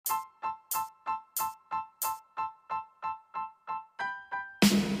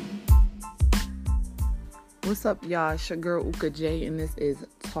What's up, y'all? It's your girl Uka J, and this is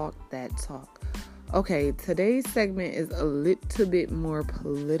Talk That Talk. Okay, today's segment is a little bit more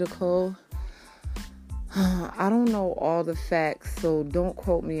political. I don't know all the facts, so don't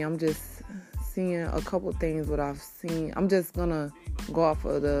quote me. I'm just seeing a couple things what I've seen. I'm just gonna go off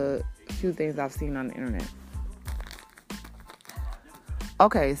of the few things I've seen on the internet.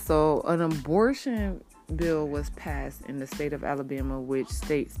 Okay, so an abortion bill was passed in the state of Alabama, which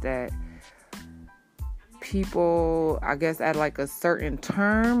states that people, I guess at like a certain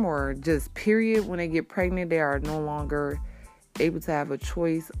term or just period, when they get pregnant, they are no longer able to have a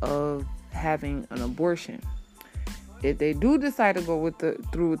choice of having an abortion. If they do decide to go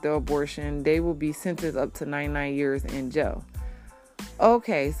through with the abortion, they will be sentenced up to 99 years in jail.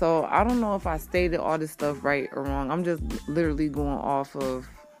 Okay, so I don't know if I stated all this stuff right or wrong. I'm just literally going off of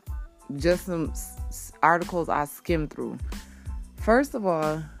just some articles I skimmed through. First of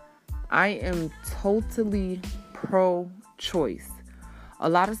all, I am totally pro-choice. A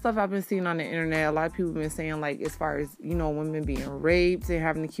lot of stuff I've been seeing on the internet, a lot of people have been saying, like, as far as, women being raped and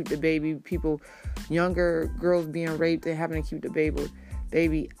having to keep the baby, younger girls being raped and having to keep the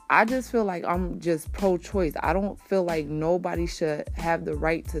baby. I just feel like I'm just pro-choice. I don't feel like nobody should have the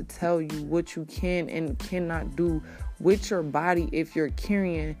right to tell you what you can and cannot do with your body if you're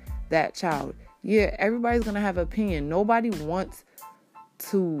carrying that child. Yeah, everybody's going to have an opinion. Nobody wants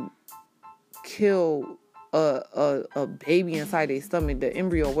to kill a baby inside their stomach, the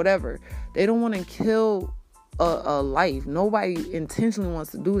embryo, whatever. They don't want to kill a life. Nobody intentionally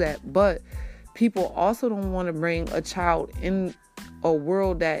wants to do that. But people also don't want to bring a child in a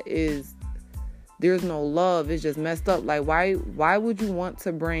world that there's no love. It's just messed up. Like, why would you want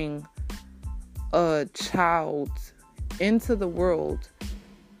to bring a child into the world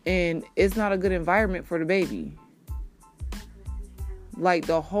and it's not a good environment for the baby? Like,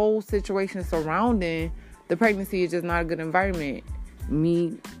 the whole situation surrounding the pregnancy is just not a good environment.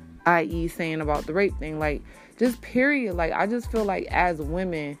 Me, i.e. saying about the rape thing. Like, just period. Like, I just feel like as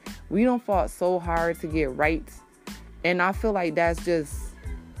women, we don't fought so hard to get rights. And I feel like that's just,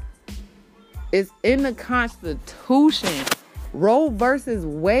 it's in the Constitution. Roe versus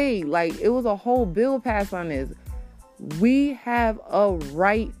Wade. Like, it was a whole bill passed on this. We have a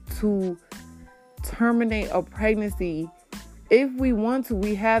right to terminate a pregnancy. If we want to,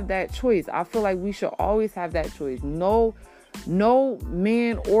 we have that choice. I feel like we should always have that choice. No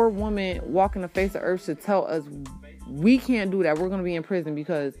man or woman walking the face of earth should tell us we can't do that. We're going to be in prison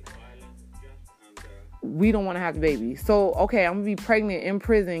because we don't want to have the baby. So, okay, I'm going to be pregnant in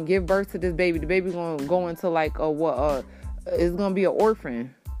prison, give birth to this baby. The baby's going to go into like it's going to be an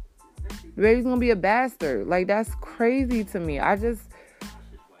orphan. The baby's going to be a bastard. Like, that's crazy to me. I just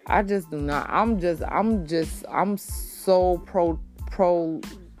do not. I'm so pro.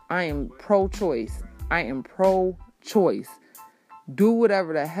 I am pro-choice. I am pro-choice. Do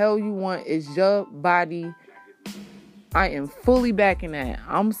whatever the hell you want. It's your body. I am fully backing that.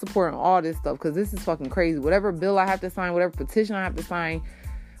 I'm supporting all this stuff because this is fucking crazy. Whatever bill I have to sign, whatever petition I have to sign,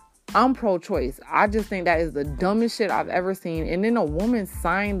 I'm pro-choice. I just think that is the dumbest shit I've ever seen. And then a woman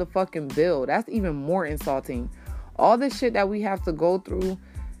signed the fucking bill. That's even more insulting. All the shit that we have to go through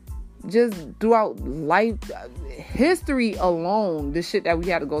just throughout life, history alone, the shit that we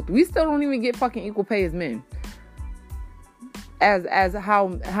had to go through. We still don't even get fucking equal pay as men. As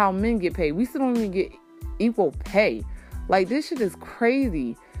how men get paid. We still don't even get equal pay. Like, this shit is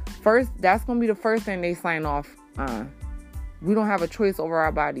crazy. First, that's gonna be the first thing they sign off on. We don't have a choice over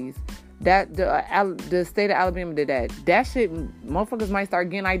our bodies. That the state of Alabama did that. That shit, motherfuckers might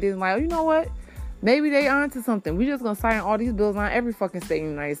start getting ideas like, oh, you know what? Maybe they onto something. We just gonna sign all these bills on every fucking state in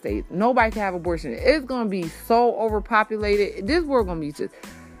the United States. Nobody can have abortion. It's gonna be so overpopulated. This world gonna be just,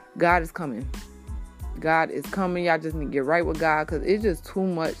 God is coming. God is coming. Y'all just need to get right with God because it's just too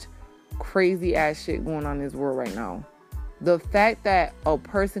much crazy ass shit going on in this world right now. The fact that a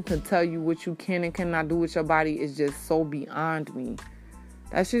person can tell you what you can and cannot do with your body is just so beyond me.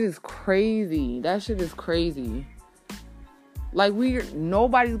 That shit is crazy. Like,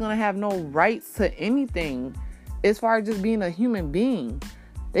 nobody's gonna have no rights to anything as far as just being a human being.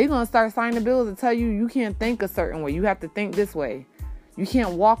 They're gonna start signing bills to tell you can't think a certain way. You have to think this way. You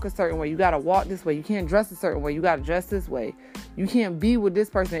can't walk a certain way. You gotta walk this way. You can't dress a certain way. You gotta dress this way. You can't be with this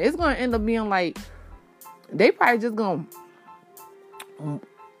person. It's gonna end up being like, they probably just gonna,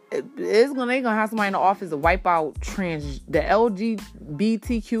 they gonna have somebody in the office to wipe out the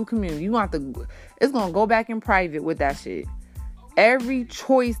LGBTQ community. It's gonna go back in private with that shit. Every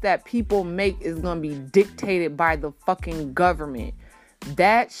choice that people make is going to be dictated by the fucking government.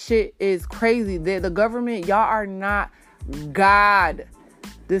 That shit is crazy. The government, y'all are not God.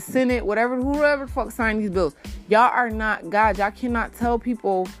 the Senate, whoever the fuck signed these bills. Y'all are not God. Y'all cannot tell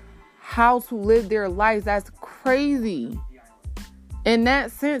people how to live their lives. That's crazy. In that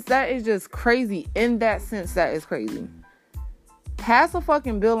sense, that is just crazy. In that sense, that is crazy. Pass a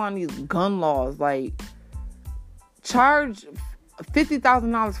fucking bill on these gun laws. Like, charge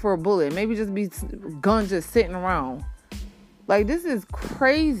 $50,000 for a bullet. Maybe just be guns just sitting around. Like, this is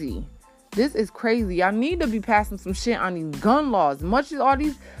crazy. This is crazy. Y'all need to be passing some shit on these gun laws. Much as all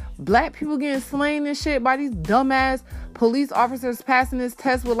these black people getting slain and shit by these dumbass police officers passing this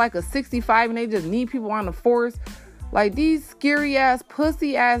test with like a 65 and they just need people on the force. Like, these scary ass,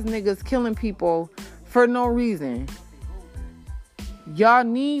 pussy ass niggas killing people for no reason. Y'all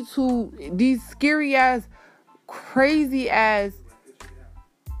need to, these scary ass, crazy ass,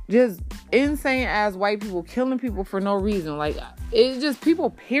 just insane ass white people killing people for no reason. Like, it's just people,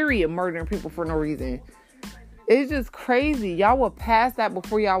 period, murdering people for no reason. It's just crazy. Y'all will pass that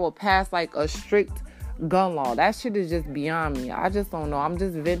before y'all will pass like a strict gun law. That shit is just beyond me. I just don't know. I'm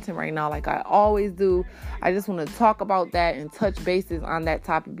just venting right now like I always do. I just want to talk about that and touch bases on that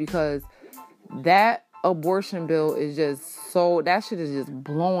topic because that abortion bill is just so, that shit is just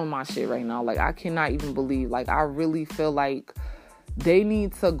blowing my shit right now. Like, I cannot even believe. Like, I really feel like they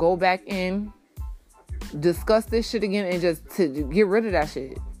need to go back in, discuss this shit again, and just to get rid of that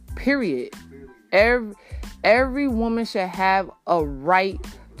shit. Period. Every woman should have a right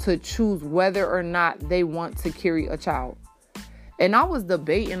to choose whether or not they want to carry a child. And I was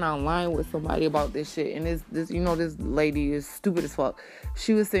debating online with somebody about this shit, and this lady is stupid as fuck.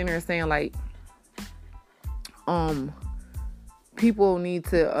 She was sitting there saying like, people need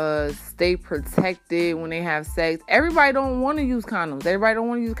to stay protected when they have sex. Everybody don't want to use condoms.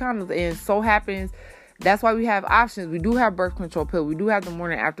 And it so happens that's why we have options. We do have birth control pill. We do have the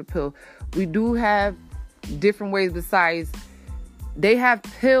morning after pill. We do have different ways besides. They have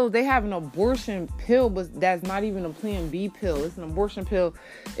pills. They have an abortion pill, but that's not even a Plan B pill. It's an abortion pill.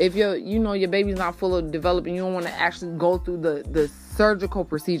 If your baby's not fully developed and you don't want to actually go through the surgical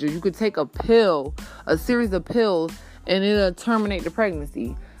procedure, you could take a pill, a series of pills, and it'll terminate the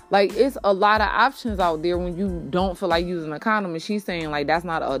pregnancy. Like, it's a lot of options out there when you don't feel like using a condom. And she's saying, like, that's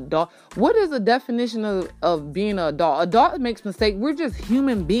not an adult. What is the definition of being an adult? Adult makes mistakes. We're just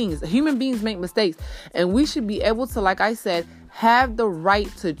human beings. Human beings make mistakes. And we should be able to, like I said, have the right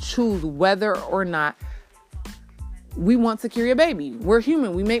to choose whether or not we want to carry a baby. We're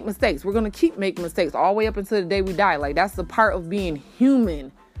human. We make mistakes. We're going to keep making mistakes all the way up until the day we die. Like, that's the part of being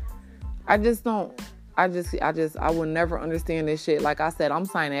human. I will never understand this shit. Like I said, I'm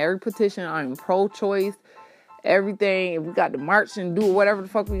signing every petition. I'm pro-choice. Everything. If we got to march and do whatever the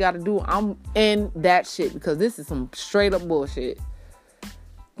fuck we got to do, I'm in that shit because this is some straight up bullshit.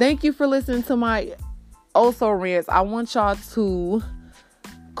 Thank you for listening to my Also rants. I want y'all to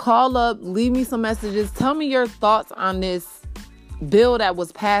call up, leave me some messages. Tell me your thoughts on this bill that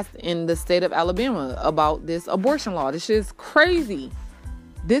was passed in the state of Alabama about this abortion law. This shit is crazy.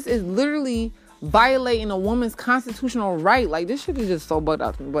 This is literally violating a woman's constitutional right. Like, this shit is just so bugged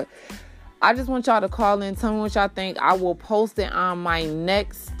out to me. But I just want y'all to call in, tell me what y'all think. I will post it on my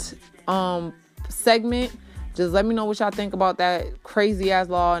next segment. Just let me know what y'all think about that crazy ass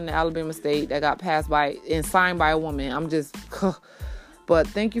law in the Alabama state that got passed by and signed by a woman. But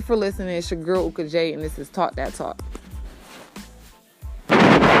thank you for listening. It's your girl Uka J, and this is Talk That Talk.